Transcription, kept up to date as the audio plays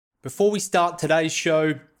Before we start today's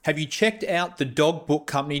show, have you checked out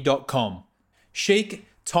thedogbookcompany.com? Chic,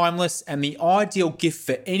 timeless, and the ideal gift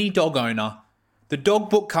for any dog owner, the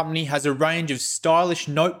Dog Book Company has a range of stylish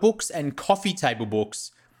notebooks and coffee table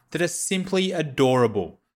books that are simply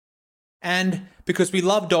adorable. And because we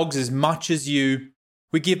love dogs as much as you,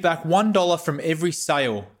 we give back $1 from every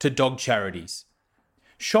sale to dog charities.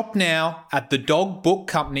 Shop now at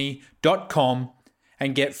thedogbookcompany.com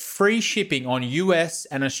and get free shipping on US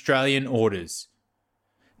and Australian orders.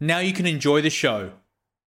 Now you can enjoy the show.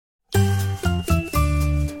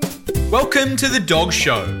 Welcome to The Dog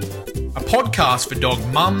Show, a podcast for dog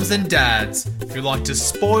mums and dads who like to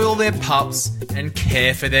spoil their pups and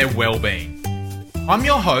care for their well-being. I'm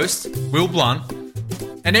your host, Will Blunt,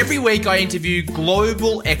 and every week I interview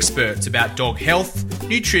global experts about dog health,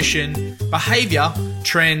 nutrition, behaviour,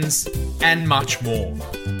 trends, and much more.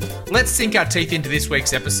 Let's sink our teeth into this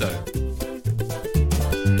week's episode.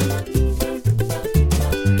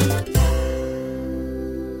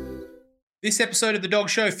 This episode of The Dog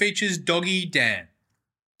Show features Doggy Dan.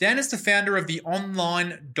 Dan is the founder of the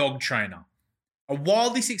Online Dog Trainer, a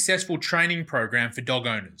wildly successful training program for dog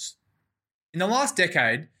owners. In the last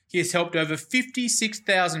decade, he has helped over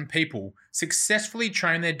 56,000 people successfully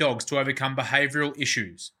train their dogs to overcome behavioural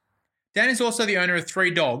issues. Dan is also the owner of 3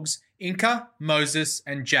 dogs, Inca, Moses,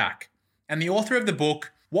 and Jack, and the author of the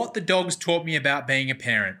book, What the Dogs Taught Me About Being a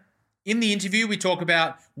Parent. In the interview, we talk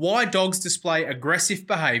about why dogs display aggressive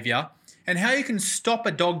behaviour and how you can stop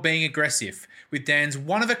a dog being aggressive with Dan's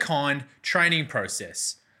one-of-a-kind training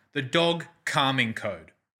process, the Dog Calming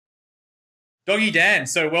Code. Doggy Dan,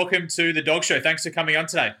 so welcome to The Dog Show. Thanks for coming on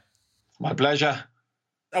today. My pleasure.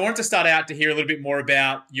 I wanted to start out to hear a little bit more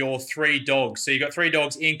about your 3 dogs. So you've got 3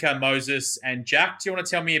 dogs, Inca, Moses, and Jack. Do you want to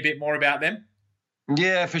tell me a bit more about them?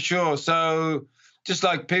 Yeah, for sure. So just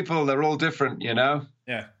like people, they're all different, you know?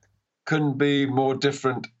 Yeah. Couldn't be more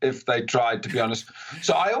different if they tried, to be honest.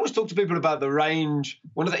 So I always talk to people about the range.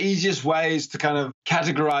 One of the easiest ways to kind of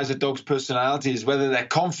categorize a dog's personality is whether they're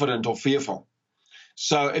confident or fearful.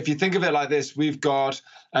 So if you think of it like this, we've got,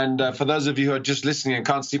 and for those of you who are just listening and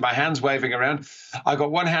can't see my hands waving around, I've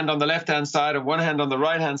got one hand on the left-hand side and one hand on the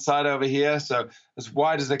right-hand side over here, so as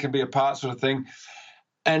wide as they can be apart sort of thing.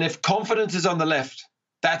 And if confidence is on the left,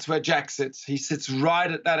 that's where Jack sits. He sits right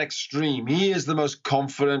at that extreme. He is the most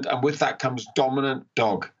confident, and with that comes dominant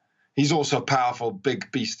dog. He's also a powerful, big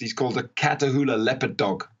beast. He's called a Catahoula leopard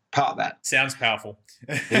dog. Part of that. Sounds powerful.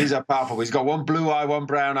 He's a powerful. He's got one blue eye, one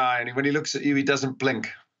brown eye, and when he looks at you, he doesn't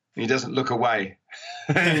blink. He doesn't look away.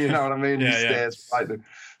 You know what I mean? Yeah, he stares right there.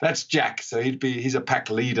 That's Jack. So he's a pack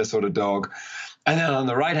leader sort of dog. And then on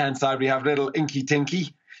the right-hand side, we have little Inky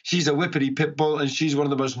Tinky. She's a whippity pit bull, and she's one of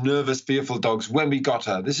the most nervous, fearful dogs when we got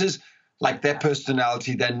her. This is like their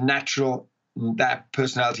personality, their natural, that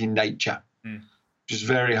personality nature, which is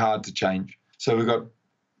very hard to change. So we've got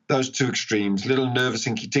those 2 extremes, little nervous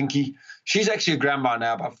Inky Tinky. She's actually a grandma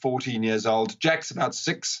now, about 14 years old. Jack's about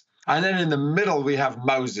 6. And then in the middle, we have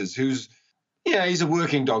Moses, who's, he's a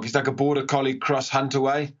working dog. He's like a border collie cross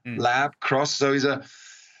Hunterway, lab cross. So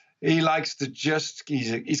he likes to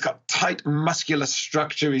he's got tight muscular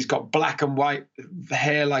structure. He's got black and white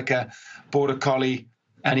hair like a border collie,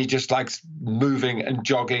 and he just likes moving and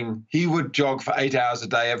jogging. He would jog for 8 hours a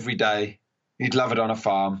day, every day. He'd love it on a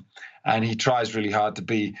farm, and he tries really hard to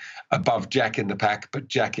be above Jack in the pack, but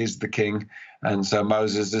Jack is the king. And so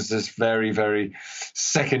Moses is this very, very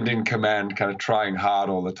second in command, kind of trying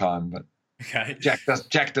hard all the time. But okay.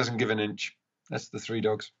 Jack doesn't give an inch. That's the 3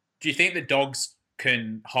 dogs. Do you think that dogs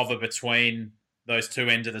can hover between those 2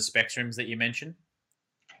 ends of the spectrums that you mentioned?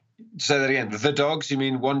 Say that again. The dogs? You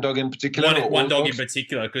mean one dog in particular? One dog in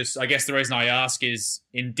particular, because I guess the reason I ask is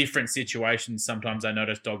in different situations, sometimes I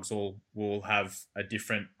notice dogs will have a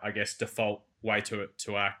different, I guess, default way to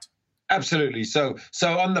act. Absolutely. So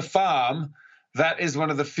on the farm, that is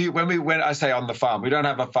one of the few, when I say on the farm, we don't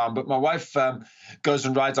have a farm, but my wife goes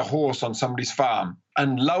and rides a horse on somebody's farm.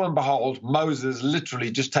 And lo and behold, Moses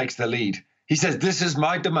literally just takes the lead. He says, "This is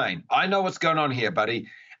my domain. I know what's going on here, buddy."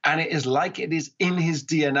 And it is like it is in his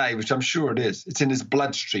DNA, which I'm sure it is. It's in his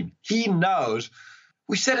bloodstream. He knows.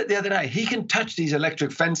 We said it the other day. He can touch these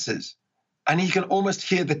electric fences and he can almost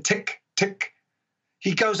hear the tick, tick.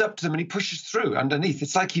 He goes up to them and he pushes through underneath.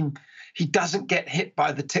 It's like he doesn't get hit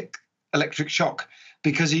by the tick electric shock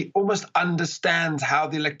because he almost understands how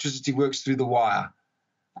the electricity works through the wire.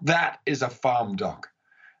 That is a farm dog.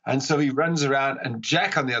 And so he runs around, and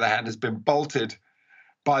Jack, on the other hand, has been bolted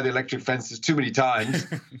by the electric fences too many times.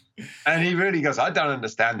 And he really goes, "I don't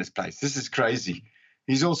understand this place. This is crazy."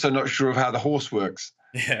 He's also not sure of how the horse works.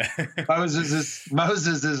 Yeah. Moses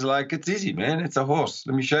is like, it's easy, man. It's a horse.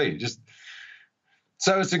 Let me show you. Just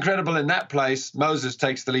so it's incredible in that place. Moses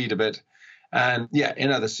takes the lead a bit, and yeah,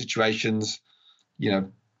 in other situations,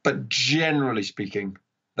 but generally speaking,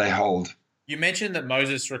 they hold. You mentioned that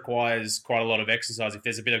Moses requires quite a lot of exercise. If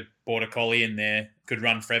there's a bit of border collie in there, could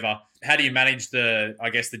run forever. How do you manage the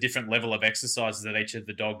different level of exercises that each of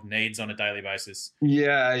the dog needs on a daily basis?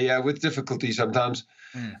 Yeah, with difficulty sometimes.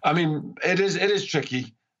 I mean, it is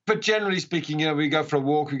tricky, but generally speaking, we go for a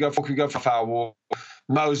walk, we go for a far walk.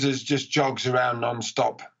 Moses just jogs around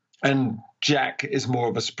non-stop, and Jack is more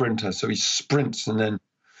of a sprinter, so he sprints and then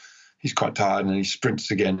he's quite tired and he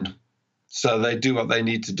sprints again. So they do what they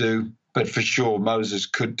need to do. But for sure, Moses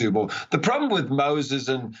could do more. The problem with Moses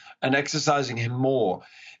and exercising him more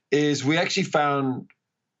is we actually found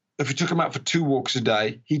if we took him out for 2 walks a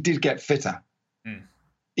day, he did get fitter,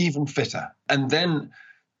 even fitter. And then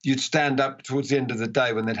you'd stand up towards the end of the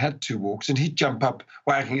day when they'd had 2 walks and he'd jump up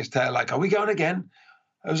wagging his tail like, are we going again?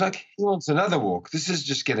 I was like, he wants another walk. This is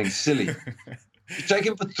just getting silly. If you take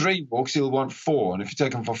him for 3 walks, he'll want 4. And if you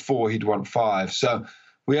take him for 4, he'd want 5. So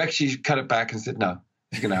we actually cut it back and said, no.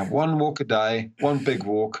 He's going to have 1 walk a day, 1 big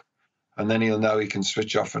walk, and then he'll know he can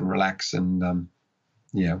switch off and relax. And,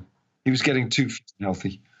 he was getting too fit and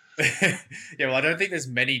healthy. Yeah, well, I don't think there's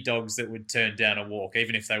many dogs that would turn down a walk,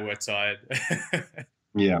 even if they were tired.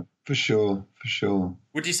 Yeah, for sure.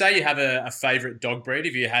 Would you say you have a favourite dog breed?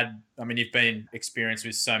 You've been experienced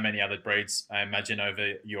with so many other breeds, I imagine,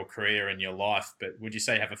 over your career and your life, but would you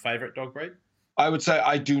say you have a favourite dog breed? I would say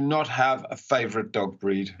I do not have a favourite dog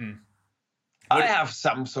breed. I have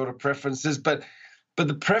some sort of preferences, but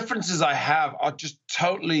the preferences I have are just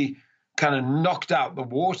totally kind of knocked out the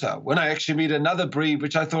water when I actually meet another breed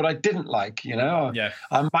which I thought I didn't like, Yeah.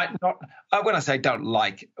 I might not, when I say don't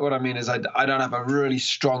like, what I mean is I don't have a really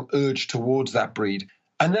strong urge towards that breed.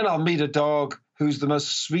 And then I'll meet a dog who's the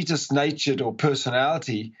most sweetest natured or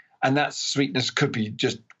personality, and that sweetness could be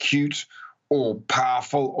just cute or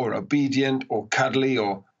powerful or obedient or cuddly,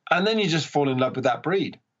 and then you just fall in love with that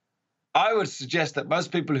breed. I would suggest that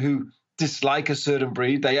most people who dislike a certain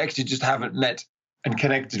breed, they actually just haven't met and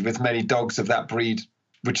connected with many dogs of that breed,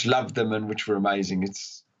 which loved them and which were amazing.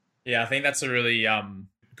 I think that's a really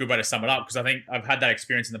good way to sum it up, because I think I've had that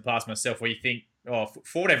experience in the past myself where you think,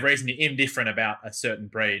 for whatever reason, you're indifferent about a certain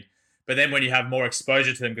breed. But then when you have more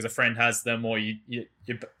exposure to them because a friend has them or your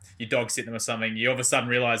dog sit them or something, you all of a sudden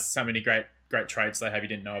realize so many great traits they have you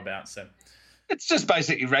didn't know about. So it's just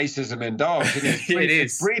basically racism in dogs. It is.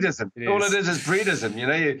 It's breedism. All it is breedism.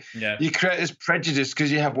 You create this prejudice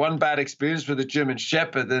because you have one bad experience with a German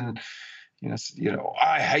Shepherd, and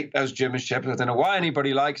I hate those German Shepherds. I don't know why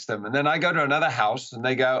anybody likes them. And then I go to another house and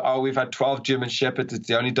they go, "Oh, we've had 12 German Shepherds. It's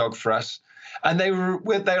the only dog for us." And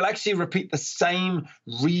they'll actually repeat the same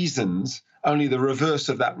reasons, only the reverse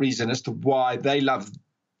of that reason as to why they love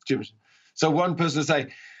German. So one person will say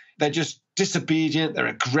they're just disobedient, they're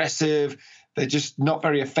aggressive, they're just not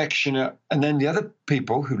very affectionate. And then the other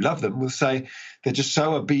people who love them will say they're just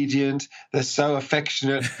so obedient, they're so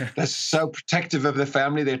affectionate, they're so protective of their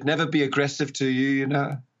family, they'd never be aggressive to you,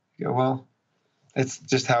 well, it's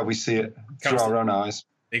just how we see it through our own eyes.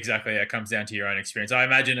 Exactly, it comes down to your own experience. I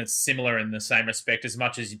imagine it's similar in the same respect. As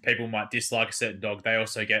much as people might dislike a certain dog, they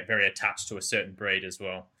also get very attached to a certain breed as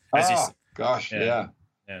well. Yeah.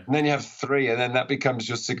 And then you have 3, and then that becomes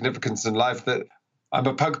your significance in life. That I'm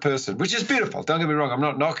a pug person, which is beautiful. Don't get me wrong. I'm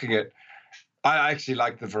not knocking it. I actually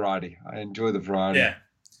like the variety. I enjoy the variety.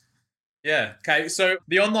 Yeah. Okay. So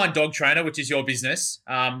the online dog trainer, which is your business,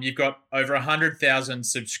 you've got over 100,000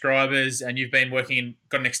 subscribers, and you've been got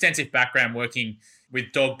an extensive background working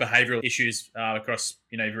with dog behavioural issues across.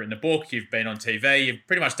 You've written a book, you've been on TV, you've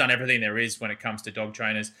pretty much done everything there is when it comes to dog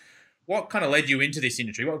trainers. What kind of led you into this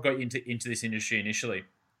industry? What got you into this industry initially?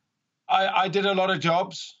 I did a lot of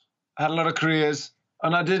jobs, had a lot of careers,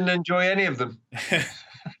 and I didn't enjoy any of them.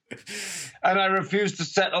 And I refused to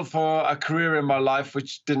settle for a career in my life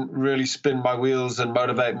which didn't really spin my wheels and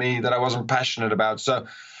motivate me, that I wasn't passionate about. So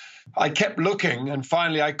I kept looking, and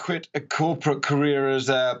finally I quit a corporate career as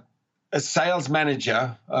a sales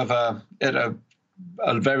manager at a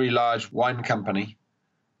very large wine company.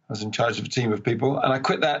 I was in charge of a team of people, and I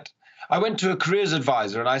quit that. I went to a careers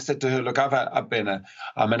advisor and I said to her, "Look, I'm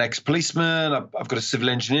an ex-policeman. I've got a civil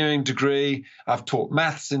engineering degree. I've taught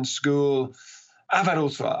maths in school. I've had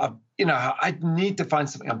I need to find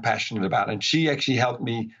something I'm passionate about." And she actually helped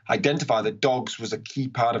me identify that dogs was a key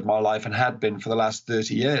part of my life and had been for the last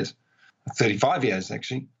 30 years, 35 years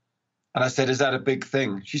actually. And I said, "Is that a big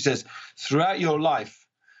thing?" She says, "Throughout your life,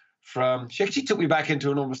 she actually took me back into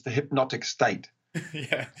almost a hypnotic state.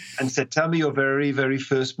 Yeah. and said, "Tell me your very, very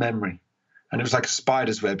first memory." And it was like a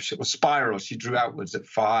spider's web. It was spiral. She drew outwards at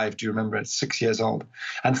 5. Do you remember? At 6 years old.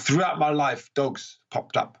 And throughout my life, dogs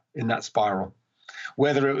popped up in that spiral.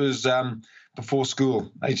 Whether it was before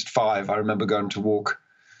school, aged 5, I remember going to walk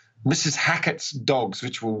Mrs. Hackett's dogs,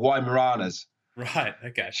 which were Weimaraners. Right.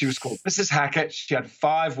 Okay. She was called Mrs. Hackett. She had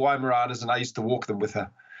 5 Weimaraners, and I used to walk them with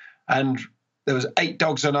her. And there was 8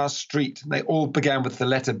 dogs on our street, and they all began with the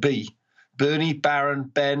letter B. Bernie, Baron,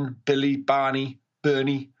 Ben, Billy, Barney,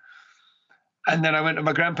 Bernie. And then I went to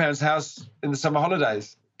my grandparents' house in the summer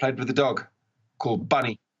holidays, played with a dog called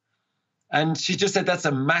Bunny. And she just said, that's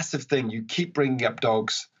a massive thing. You keep bringing up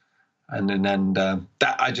dogs. And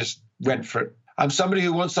that I just went for it. I'm somebody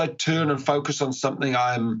who once I turn and focus on something,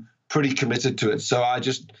 I'm pretty committed to it. So I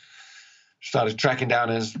just started tracking down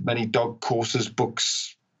as many dog courses,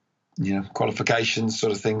 books, qualifications,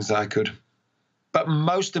 sort of things that I could. But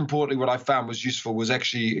most importantly, what I found was useful was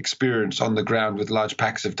actually experience on the ground with large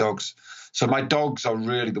packs of dogs. So my dogs are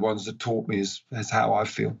really the ones that taught me is how I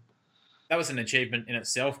feel. That was an achievement in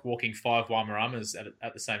itself, walking 5 Weimaranas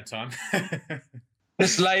at the same time.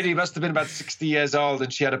 This lady must have been about 60 years old,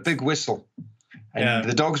 and she had a big whistle. And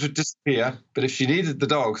the dogs would disappear, but if she needed the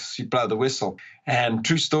dogs, she'd blow the whistle. And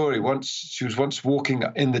true story, she was once walking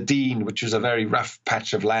in the Dean, which was a very rough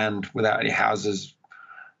patch of land without any houses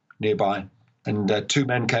nearby. And 2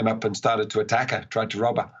 men came up and started to attack her, tried to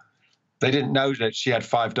rob her. They didn't know that she had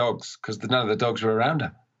 5 dogs because none of the dogs were around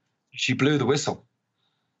her. She blew the whistle.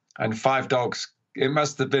 And 5 dogs, it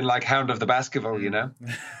must have been like Hound of the Baskerville,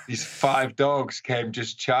 These 5 dogs came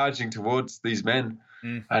just charging towards these men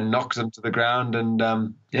and knocked them to the ground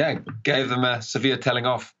and, gave them a severe telling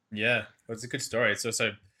off. Yeah, well, it's a good story. It's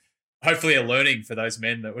also hopefully a learning for those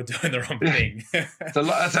men that were doing the wrong thing. That's a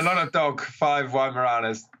lot of dog, 5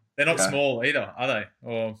 Weimaraners. They're not small either, are they?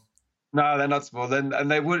 Or no, they're not small.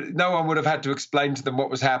 No one would have had to explain to them what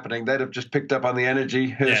was happening. They'd have just picked up on the energy,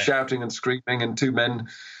 her shouting and screaming, and 2 men.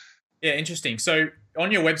 Yeah, interesting. So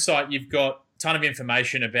on your website, you've got a ton of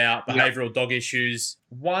information about behavioral dog issues.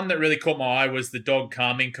 One that really caught my eye was the dog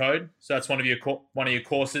calming code. So that's one of your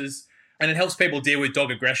courses, and it helps people deal with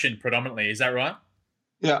dog aggression predominantly. Is that right?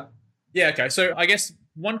 Yeah. Yeah. Okay. So I guess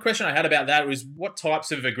one question I had about that was what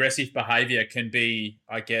types of aggressive behavior can be,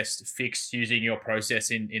 I guess, fixed using your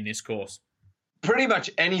process in this course? Pretty much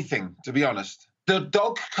anything, to be honest. The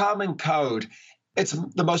dog calming code, it's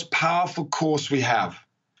the most powerful course we have.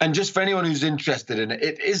 And just for anyone who's interested in it,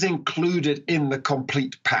 it is included in the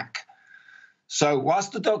complete pack. So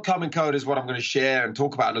whilst the dog calming code is what I'm going to share and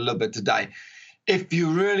talk about in a little bit today, if you're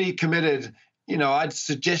really committed, I'd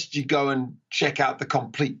suggest you go and check out the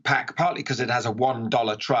complete pack, partly because it has a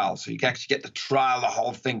 $1 trial. So you can actually get the trial, the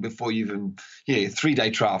whole thing before you even, a 3-day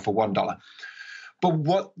trial for $1. But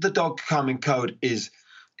what the dog calming code is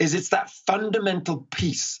it's that fundamental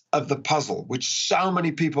piece of the puzzle, which so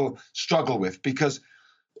many people struggle with, because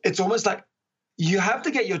it's almost like you have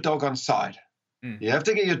to get your dog on side. You have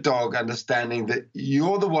to get your dog understanding that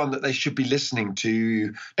you're the one that they should be listening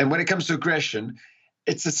to. And when it comes to aggression,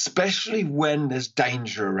 it's especially when there's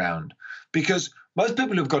danger around, because most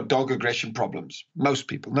people who've got dog aggression problems, most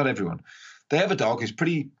people, not everyone, they have a dog who's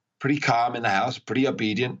pretty calm in the house, pretty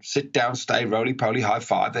obedient, sit down, stay, roly-poly, high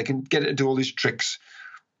five. They can get it to do all these tricks,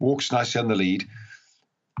 walks nicely on the lead.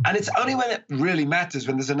 And it's only when it really matters,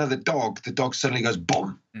 when there's another dog, the dog suddenly goes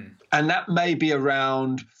boom. And that may be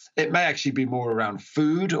around, it may actually be more around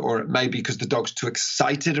food, or it may be because the dog's too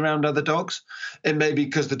excited around other dogs. It may be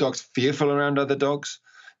because the dog's fearful around other dogs.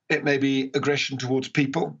 It may be aggression towards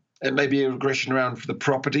people. It may be aggression around for the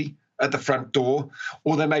property at the front door,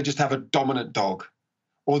 or they may just have a dominant dog.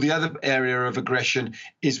 Or the other area of aggression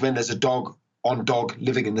is when there's a dog on dog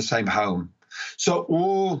living in the same home.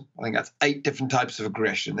 So I think that's 8 different types of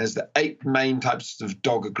aggression. There's the 8 main types of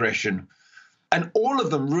dog aggression. And all of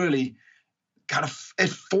them really it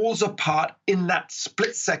falls apart in that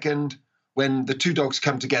split second when the 2 dogs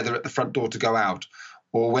come together at the front door to go out,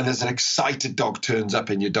 or when there's an excited dog turns up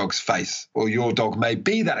in your dog's face, or your dog may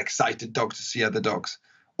be that excited dog to see other dogs,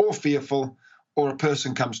 or fearful, or a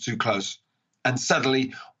person comes too close. And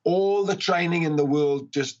suddenly all the training in the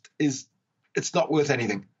world it's not worth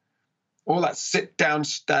anything. All that sit down,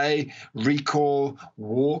 stay, recall,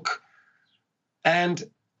 walk. And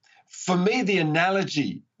for me,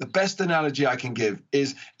 the best analogy I can give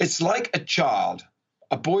is it's like a child,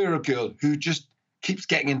 a boy or a girl who just keeps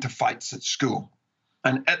getting into fights at school.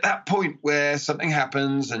 And at that point where something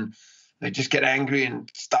happens and they just get angry and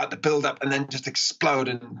start to build up and then just explode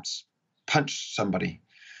and punch somebody.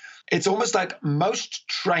 It's almost like most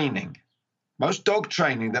dog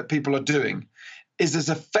training that people are doing is as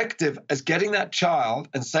effective as getting that child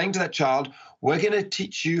and saying to that child, we're going to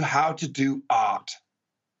teach you how to do art,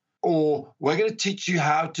 or we're going to teach you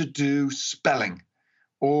how to do spelling,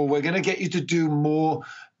 or we're going to get you to do more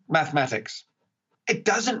mathematics. It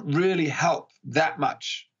doesn't really help that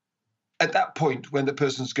much at that point when the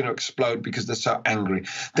person's going to explode because they're so angry.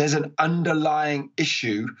 There's an underlying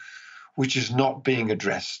issue which is not being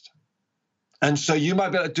addressed. And so you might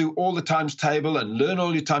be able to do all the times table and learn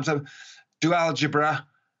all your times table, do algebra,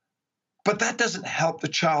 but that doesn't help the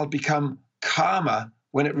child become calmer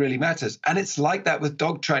when it really matters. And it's like that with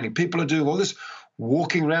dog training. People are doing all this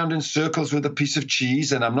walking around in circles with a piece of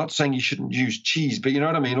cheese, and I'm not saying you shouldn't use cheese, but you know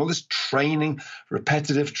what I mean? All this training,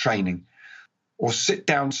 repetitive training, or sit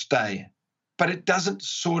down, stay. But it doesn't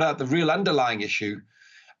sort out the real underlying issue.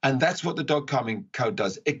 And that's what the dog calming code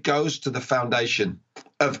does. It goes to the foundation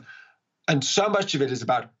of, and so much of it is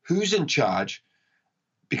about who's in charge,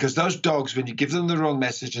 because those dogs, when you give them the wrong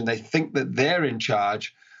message and they think that they're in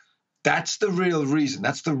charge, that's the real reason.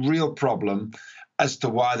 That's the real problem as to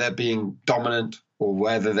why they're being dominant, or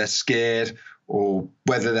whether they're scared, or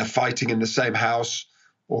whether they're fighting in the same house,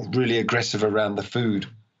 or really aggressive around the food.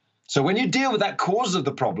 So when you deal with that cause of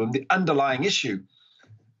the problem, the underlying issue,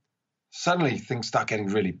 suddenly things start getting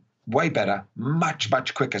really way better, much,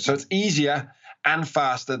 much quicker. So it's easier and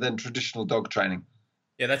faster than traditional dog training.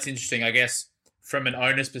 Yeah, that's interesting. I guess from an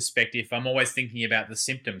owner's perspective, I'm always thinking about the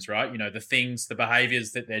symptoms, right? You know, the things, the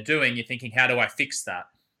behaviors that they're doing, you're thinking, how do I fix that?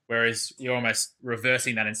 Whereas you're almost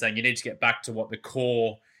reversing that and saying you need to get back to what the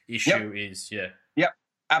core issue is. Yeah. Yep,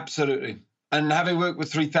 absolutely. And having worked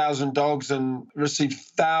with 3,000 dogs and received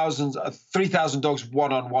 3,000 dogs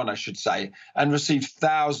one-on-one, I should say, and received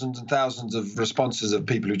thousands and thousands of responses of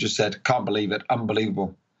people who just said, can't believe it,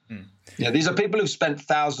 unbelievable. Yeah, these are people who've spent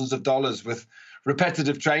thousands of dollars with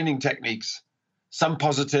repetitive training techniques, some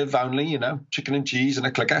positive only, you know, chicken and cheese and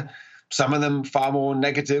a clicker. Some of them far more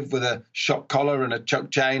negative with a shock collar and a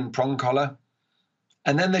choke chain, prong collar.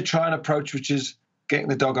 And then they try an approach which is getting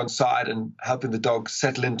the dog on side and helping the dog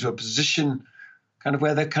settle into a position kind of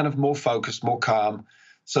where they're kind of more focused, more calm.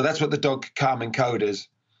 So that's what the dog calming code is.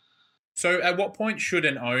 So at what point should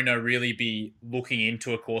an owner really be looking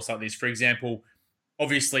into a course like this? For example,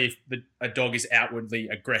 obviously if a dog is outwardly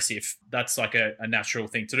aggressive, that's like a natural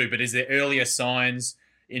thing to do. But is there earlier signs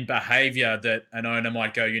in behavior that an owner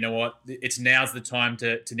might go, you know what, it's now's the time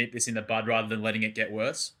to nip this in the bud rather than letting it get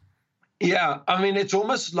worse? Yeah, I mean, it's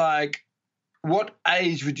almost like, what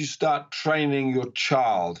age would you start training your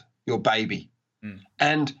child, your baby?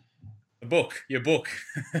 And your book.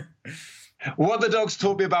 What the dogs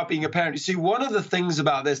taught me about being a parent. You see, one of the things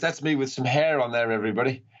about this, that's me with some hair on there,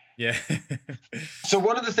 everybody. Yeah. So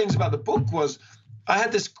one of the things about the book was, I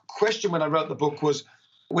had this question when I wrote the book was,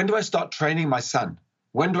 when do I start training my son?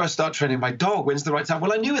 When do I start training my dog? When's the right time?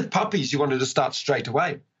 Well, I knew with puppies, you wanted to start straight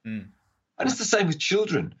away. And it's the same with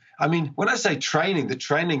children. I mean, when I say training, the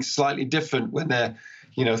training's slightly different when they're,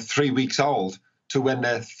 3 weeks old to when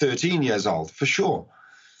they're 13 years old, for sure.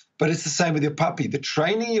 But it's the same with your puppy. The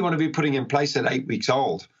training you want to be putting in place at 8 weeks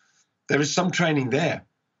old, there is some training there.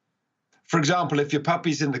 For example, if your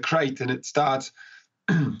puppy's in the crate and it starts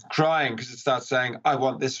crying because it starts saying, I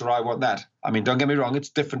want this or I want that. I mean, don't get me wrong, it's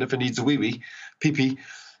different if it needs a wee-wee, pee-pee.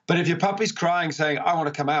 But if your puppy's crying saying, I want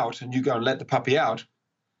to come out, and you go and let the puppy out,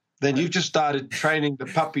 then you've just started training the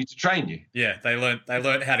puppy to train you. Yeah, they learned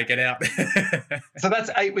how to get out. So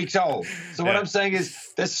that's 8 weeks old. So what I'm saying is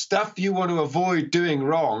there's stuff you want to avoid doing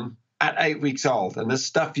wrong at 8 weeks old, and there's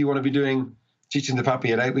stuff you want to be doing, teaching the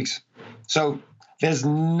puppy at 8 weeks. So there's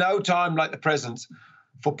no time like the present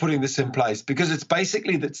for putting this in place, because it's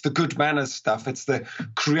the good manners stuff. It's the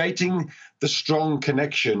creating the strong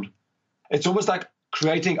connection. It's almost like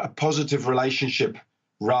creating a positive relationship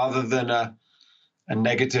rather than a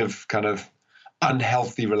negative kind of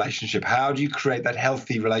unhealthy relationship. How do you create that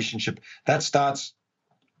healthy relationship? That starts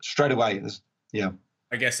straight away. Yeah.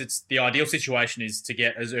 I guess it's the ideal situation is to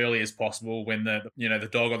get as early as possible when the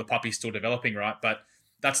dog or the puppy's still developing, right? But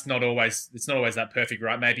it's not always that perfect,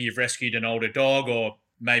 right? Maybe you've rescued an older dog, or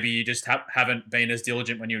maybe you just haven't been as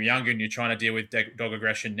diligent when you were younger and you're trying to deal with dog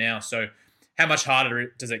aggression now. So how much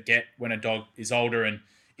harder does it get when a dog is older, and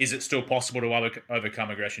is it still possible to overcome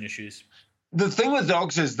aggression issues? The thing with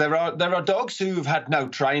dogs is there are dogs who've had no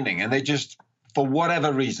training, and they just, for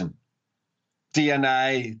whatever reason,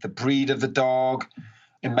 DNA, the breed of the dog,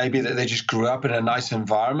 and maybe that they just grew up in a nice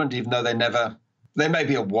environment, even though they may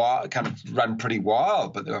be kind of run pretty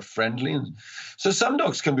wild, but they were friendly. And so some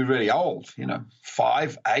dogs can be really old,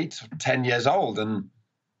 5, 8, 10 years old, and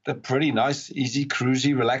they're pretty nice, easy,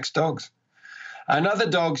 cruisy, relaxed dogs. And other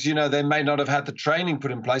dogs, they may not have had the training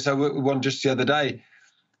put in place. I worked with one just the other day.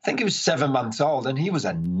 I think he was 7 months old, and he was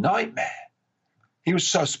a nightmare. He was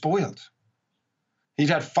so spoiled. He'd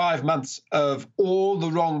had 5 months of all the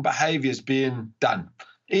wrong behaviors being done.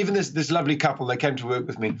 Even this lovely couple, they came to work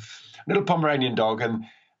with me, little Pomeranian dog. And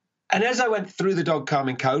as I went through the dog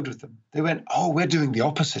calming code with them, they went, oh, we're doing the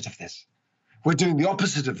opposite of this. We're doing the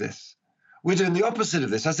opposite of this. We're doing the opposite of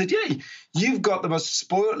this. I said, yeah, you've got the most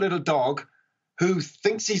spoiled little dog who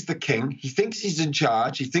thinks he's the king. He thinks he's in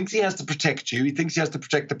charge. He thinks he has to protect you. He thinks he has to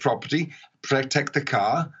protect the property, protect the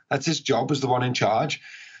car. That's his job as the one in charge.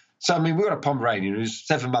 So, I mean, we've got a Pomeranian who's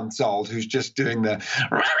 7 months old who's just doing the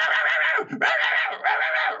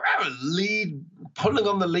lead, pulling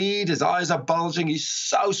on the lead. His eyes are bulging. He's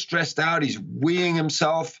so stressed out. He's weeing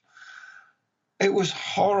himself. It was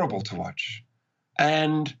horrible to watch.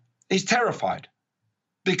 And he's terrified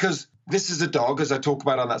because this is a dog, as I talk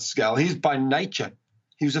about on that scale. He's by nature,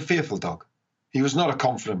 he was a fearful dog. He was not a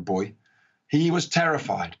confident boy. He was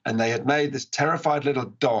terrified. And they had made this terrified little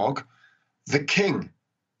dog the king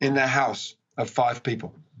in their house of 5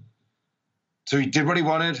 people. So he did what he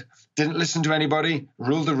wanted, didn't listen to anybody,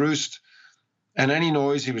 ruled the roost. And any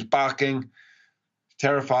noise, he was barking,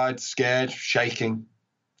 terrified, scared, shaking.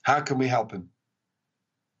 How can we help him?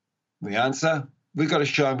 The answer, we've got to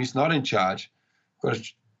show him he's not in charge. We've got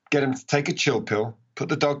to get him to take a chill pill, put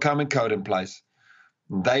the dog calming code in place.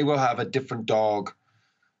 And they will have a different dog.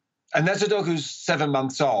 And that's a dog who's 7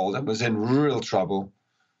 months old and was in real trouble.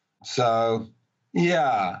 So,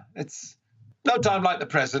 yeah, it's no time like the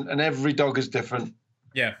present, and every dog is different.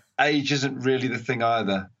 Yeah. Age isn't really the thing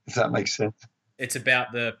either, if that makes sense. It's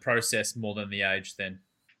about the process more than the age then.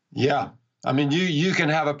 Yeah. I mean, you can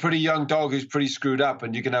have a pretty young dog who's pretty screwed up,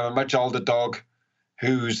 and you can have a much older dog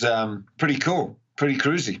who's pretty cool, pretty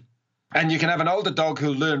cruisy. And you can have an older dog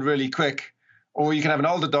who'll learn really quick, or you can have an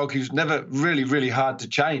older dog who's never really, really hard to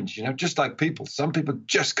change, just like people. Some people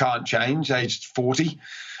just can't change aged 40.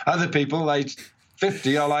 Other people aged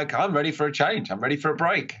 50 are like, I'm ready for a change. I'm ready for a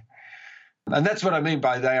break. And that's what I mean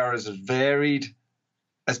by they are as varied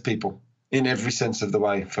as people in every sense of the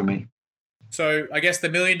way for me. So I guess the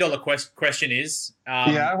 $1 million question is,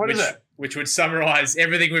 what is it? Which would summarize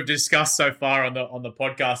everything we've discussed so far on the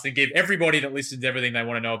podcast and give everybody that listens everything they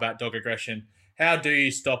want to know about dog aggression. How do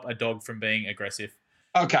you stop a dog from being aggressive?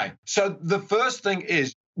 Okay, so the first thing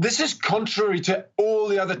is, this is contrary to all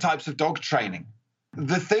the other types of dog training.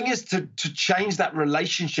 The thing is to change that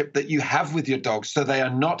relationship that you have with your dog so they are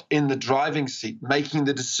not in the driving seat making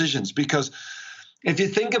the decisions. Because if you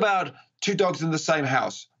think about 2 dogs in the same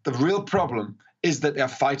house, the real problem is that they're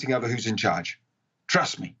fighting over who's in charge.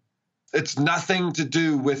 Trust me. It's nothing to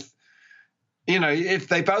do with, if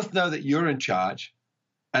they both know that you're in charge,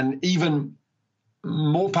 and even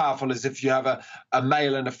more powerful is if you have a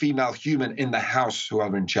male and a female human in the house who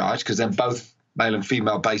are in charge, because then both male and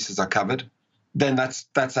female bases are covered, then that's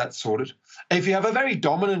that sorted. If you have a very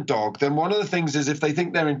dominant dog, then one of the things is if they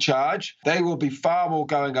think they're in charge, they will be far more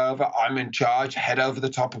going over, I'm in charge, head over the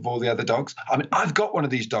top of all the other dogs. I mean, I've got one of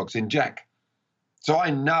these dogs in Jack. So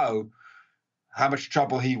I know how much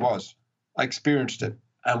trouble he was. I experienced it.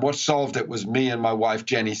 And what solved it was me and my wife,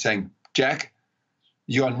 Jenny, saying, Jack,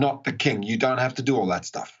 you are not the king. You don't have to do all that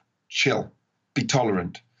stuff. Chill. Be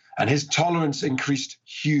tolerant. And his tolerance increased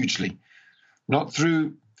hugely.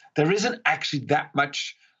 There isn't actually that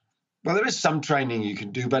much, well, there is some training you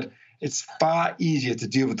can do, but it's far easier to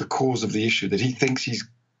deal with the cause of the issue, that he thinks he's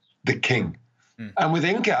the king. And with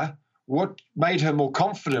Inca, what made her more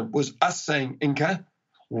confident was us saying, Inca,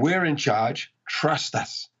 we're in charge. Trust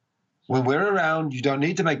us. When we're around, you don't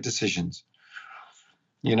need to make decisions.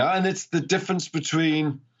 And it's the difference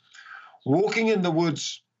between walking in the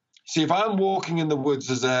woods. See, if I'm walking in the woods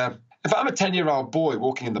if I'm a 10-year-old boy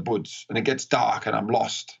walking in the woods and it gets dark and I'm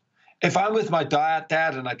lost, if I'm with my dad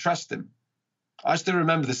and I trust him, I still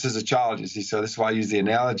remember this as a child, you see, so this is why I use the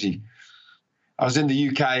analogy. I was in the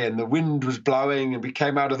UK and the wind was blowing and we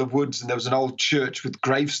came out of the woods and there was an old church with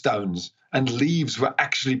gravestones and leaves were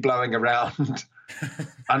actually blowing around.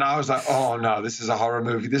 And I was like, oh no, this is a horror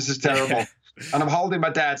movie. This is terrible. And I'm holding my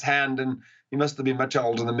dad's hand, and he must have been much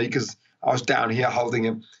older than me because I was down here holding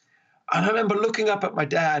him. And I remember looking up at my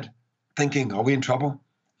dad thinking, are we in trouble?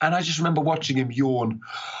 And I just remember watching him yawn.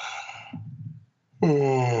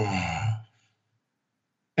 Oh.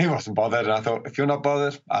 He wasn't bothered. And I thought, if you're not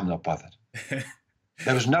bothered, I'm not bothered.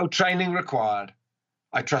 There was no training required.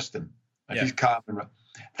 I trust him. He's calm.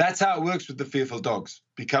 That's how it works with the fearful dogs.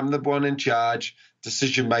 Become the one in charge,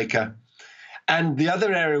 decision maker. And the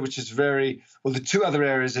other area, which is the 2 other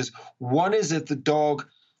areas is, one is if the dog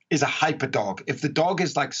is a hyper dog. If the dog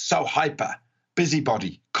is like so hyper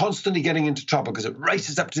busybody, constantly getting into trouble because it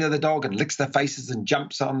races up to the other dog and licks their faces and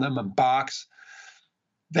jumps on them and barks,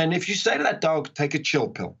 then if you say to that dog, take a chill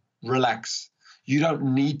pill, relax, you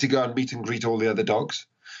don't need to go and meet and greet all the other dogs.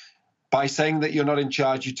 By saying that you're not in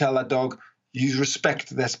charge, you tell that dog you respect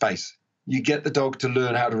their space. You get the dog to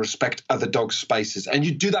learn how to respect other dogs' spaces. And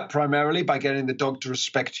you do that primarily by getting the dog to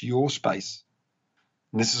respect your space.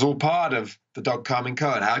 And this is all part of the dog calming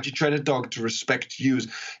code. How do you train a dog to respect you?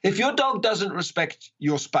 If your dog doesn't respect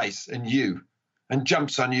your space and you, and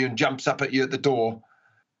jumps on you and jumps up at you at the door,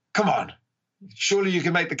 come on. Surely you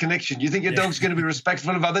can make the connection. You think your dog's going to be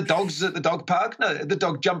respectful of other dogs at the dog park? No, the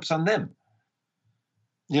dog jumps on them.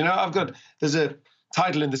 You know, there's a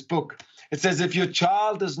title in this book. It says, if a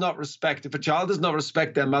child does not respect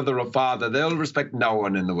their mother or father, they'll respect no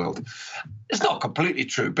one in the world. It's not completely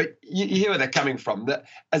true, but you hear where they're coming from. That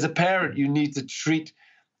as a parent, you need to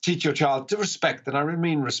teach your child to respect, and I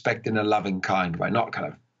mean respect in a loving, kind way, not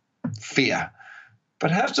kind of fear,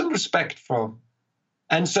 but have some respect for.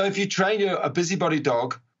 And so if you train a busybody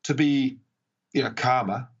dog to be,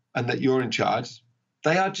 calmer and that you're in charge,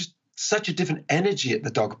 they are just such a different energy at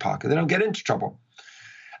the dog park, and they don't get into trouble.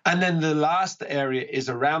 And then the last area is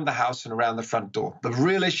around the house and around the front door. The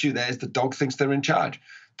real issue there is the dog thinks they're in charge.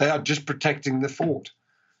 They are just protecting the fort.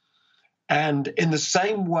 And in the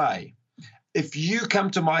same way, if you come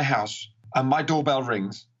to my house and my doorbell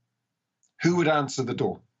rings, who would answer the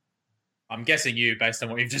door? I'm guessing you, based on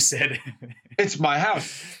what you've just said. It's my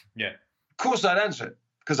house. Yeah. Of course I'd answer it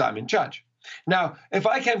because I'm in charge. Now, if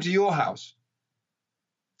I came to your house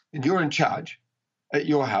and you're in charge at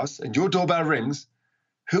your house and your doorbell rings,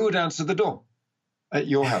 who would answer the door at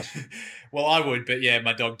your house? Well, I would, but yeah,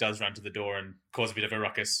 my dog does run to the door and cause a bit of a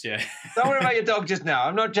ruckus, yeah. Don't worry about your dog just now.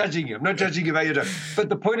 I'm not judging you. I'm not judging you about your dog. But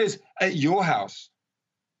the point is, at your house,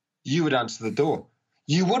 you would answer the door.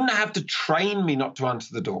 You wouldn't have to train me not to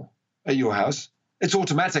answer the door at your house. It's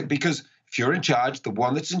automatic because if you're in charge, the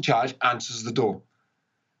one that's in charge answers the door.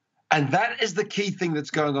 And that is the key thing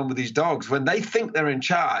that's going on with these dogs. When they think they're in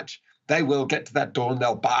charge, they will get to that door and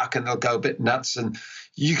they'll bark and they'll go a bit nuts. And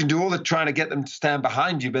you can do all the trying to get them to stand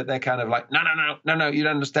behind you, but they're kind of like, no, you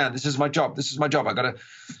don't understand. This is my job. I got to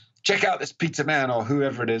check out this pizza man or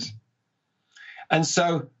whoever it is. And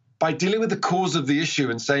so by dealing with the cause of the issue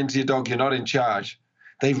and saying to your dog, you're not in charge,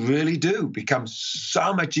 they really do become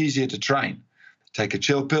so much easier to train. Take a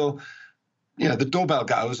chill pill. The doorbell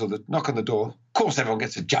goes or the knock on the door. Of course, everyone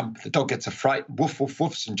gets a jump. The dog gets a fright, woof, woof,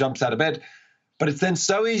 woofs, and jumps out of bed. But it's then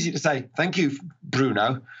so easy to say, thank you,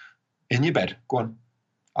 Bruno, in your bed. Go on,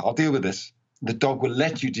 I'll deal with this. The dog will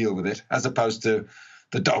let you deal with it, as opposed to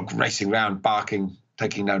the dog racing around, barking,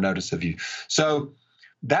 taking no notice of you. So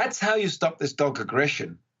that's how you stop this dog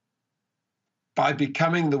aggression, by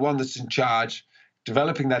becoming the one that's in charge,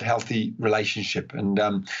 developing that healthy relationship.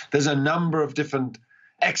 And there's a number of different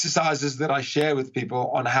exercises that I share with people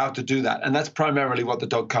on how to do that. And that's primarily what the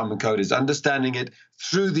dog calming code is, understanding it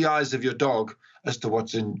through the eyes of your dog as to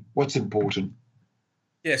what's important.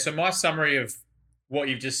 Yeah, so my summary of what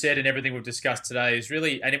you've just said and everything we've discussed today is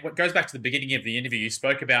really, and it goes back to the beginning of the interview, you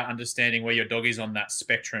spoke about understanding where your dog is on that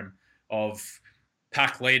spectrum of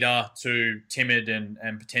pack leader to timid and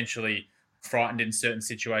potentially frightened in certain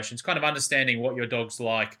situations, kind of understanding what your dog's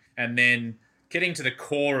like and then getting to the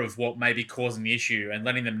core of what may be causing the issue and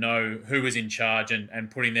letting them know who is in charge and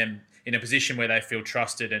putting them in a position where they feel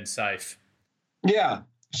trusted and safe. Yeah.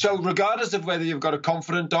 So regardless of whether you've got a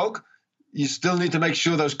confident dog, you still need to make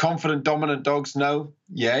sure those confident, dominant dogs know,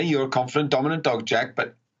 yeah, you're a confident, dominant dog, Jack,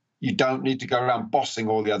 but you don't need to go around bossing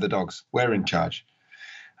all the other dogs. We're in charge.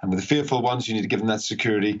 And with the fearful ones, you need to give them that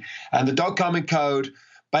security. And the dog calming code,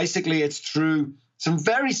 basically it's through some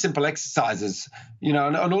very simple exercises, and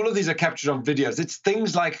all of these are captured on videos. It's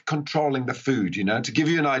things like controlling the food, to give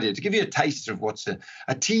you an idea, to give you a taster of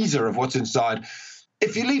a teaser of what's inside.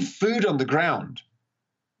 If you leave food on the ground,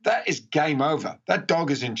 that is game over. That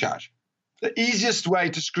dog is in charge. The easiest way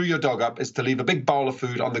to screw your dog up is to leave a big bowl of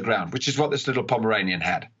food on the ground, which is what this little Pomeranian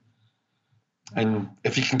had. And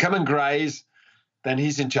if he can come and graze, then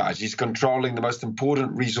he's in charge. He's controlling the most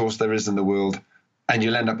important resource there is in the world. And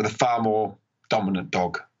you'll end up with a far more dominant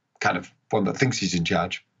dog, kind of one that thinks he's in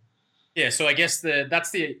charge. Yeah, so I guess that's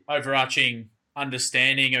the overarching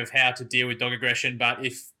understanding of how to deal with dog aggression. But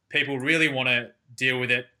if people really want to deal with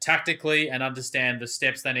it tactically and understand the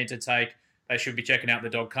steps they need to take, they should be checking out the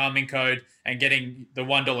dog calming code and getting the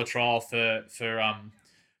 $1 trial for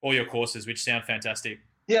all your courses, which sound fantastic.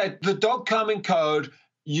 Yeah, the dog calming code,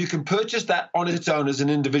 you can purchase that on its own as an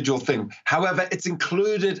individual thing. However, it's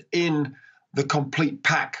included in the complete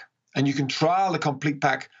pack. And you can trial the complete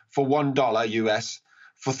pack for $1 US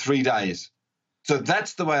for 3 days. So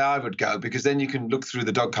that's the way I would go, because then you can look through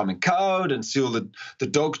the dog calming code and see all the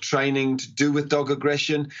dog training to do with dog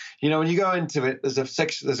aggression. When you go into it, there's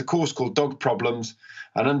a course called Dog Problems,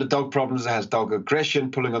 and under Dog Problems it has dog aggression,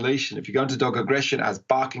 pulling a leash. And if you go into dog aggression, it has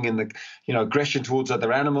barking in the, aggression towards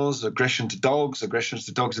other animals, aggression to dogs in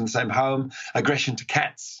the same home, aggression to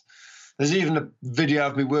cats. There's even a video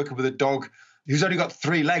of me working with a dog who's only got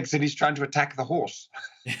 3 legs and he's trying to attack the horse.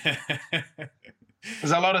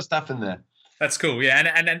 There's a lot of stuff in there. That's cool, yeah,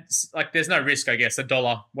 and like there's no risk, I guess.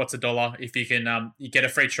 $1, what's $1? If you can, you get a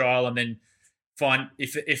free trial and then find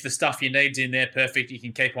if the stuff you need's in there, perfect. You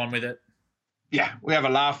can keep on with it. Yeah, we have a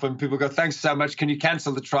laugh when people go, "Thanks so much. Can you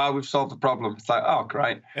cancel the trial? We've solved the problem." It's like, oh,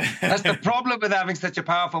 great. That's the problem with having such a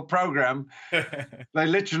powerful program. They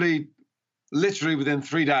literally within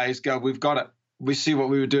 3 days go, "We've got it. We see what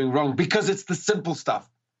we were doing wrong," because it's the simple stuff.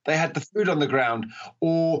 They had the food on the ground,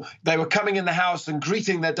 or they were coming in the house and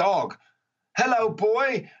greeting their dog. "Hello,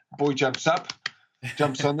 boy." Boy jumps up,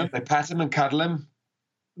 jumps on them. They pat him and cuddle him.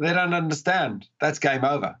 They don't understand. That's game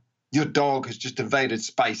over. Your dog has just invaded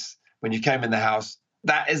space when you came in the house.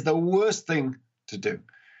 That is the worst thing to do.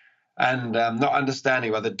 And not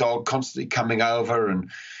understanding why the dog constantly coming over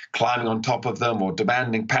and climbing on top of them or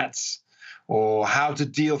demanding pats, or how to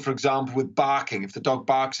deal, for example, with barking. If the dog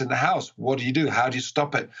barks in the house, what do you do? How do you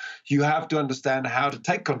stop it? You have to understand how to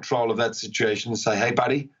take control of that situation and say, "Hey,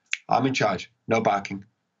 buddy, I'm in charge. No barking."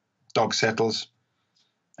 Dog settles.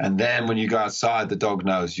 And then when you go outside, the dog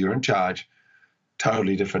knows you're in charge.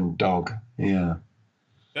 Totally different dog. Yeah.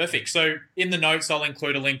 Perfect. So in the notes, I'll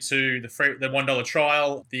include a link to the $1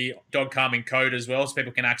 trial, the dog calming code as well, so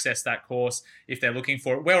people can access that course if they're looking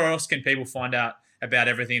for it. Where else can people find out about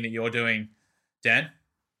everything that you're doing, Dan?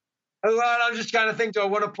 Well, I'm just trying to think, do I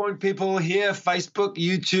want to point people here? Facebook,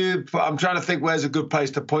 YouTube? I'm trying to think where's a good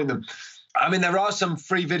place to point them. I mean, there are some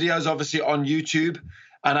free videos, obviously, on YouTube,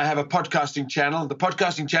 and I have a podcasting channel. The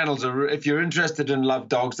podcasting channels are, if you're interested and love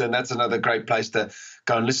dogs, then that's another great place to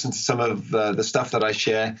go and listen to some of the stuff that I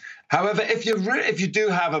share. However, if you do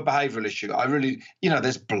have a behavioral issue,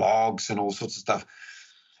 there's blogs and all sorts of stuff.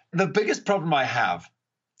 The biggest problem I have,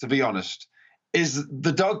 to be honest, is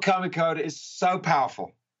the dog calming code is so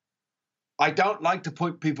powerful. I don't like to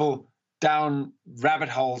point people down rabbit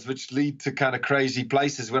holes which lead to kind of crazy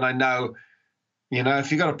places when I know,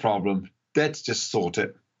 if you got a problem, let's just sort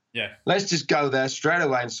it. Yeah. Let's just go there straight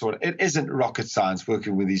away and sort it. It isn't rocket science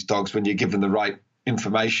working with these dogs when you give them the right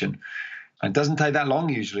information. And it doesn't take that long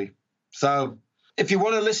usually. So if you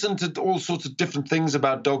want to listen to all sorts of different things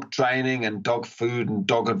about dog training and dog food and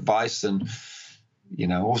dog advice and,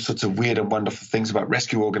 all sorts of weird and wonderful things about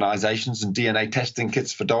rescue organizations and DNA testing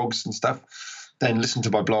kits for dogs and stuff, then listen to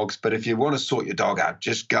my blogs. But if you want to sort your dog out,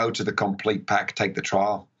 just go to the complete pack, take the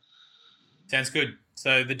trial. Sounds good.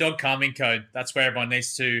 So the dog calming code, that's where everyone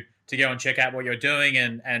needs to go and check out what you're doing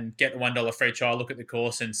and get the $1 free trial, look at the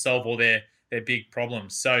course and solve all their big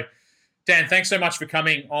problems. So Dan, thanks so much for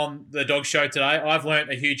coming on the Dog Show today. I've learned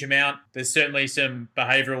a huge amount. There's certainly some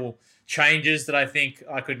behavioural changes that I think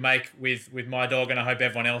I could make with my dog, and I hope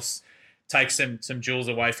everyone else takes some jewels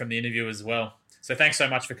away from the interview as well. So thanks so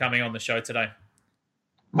much for coming on the show today.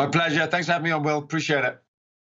 My pleasure. Thanks for having me on, Will. Appreciate it.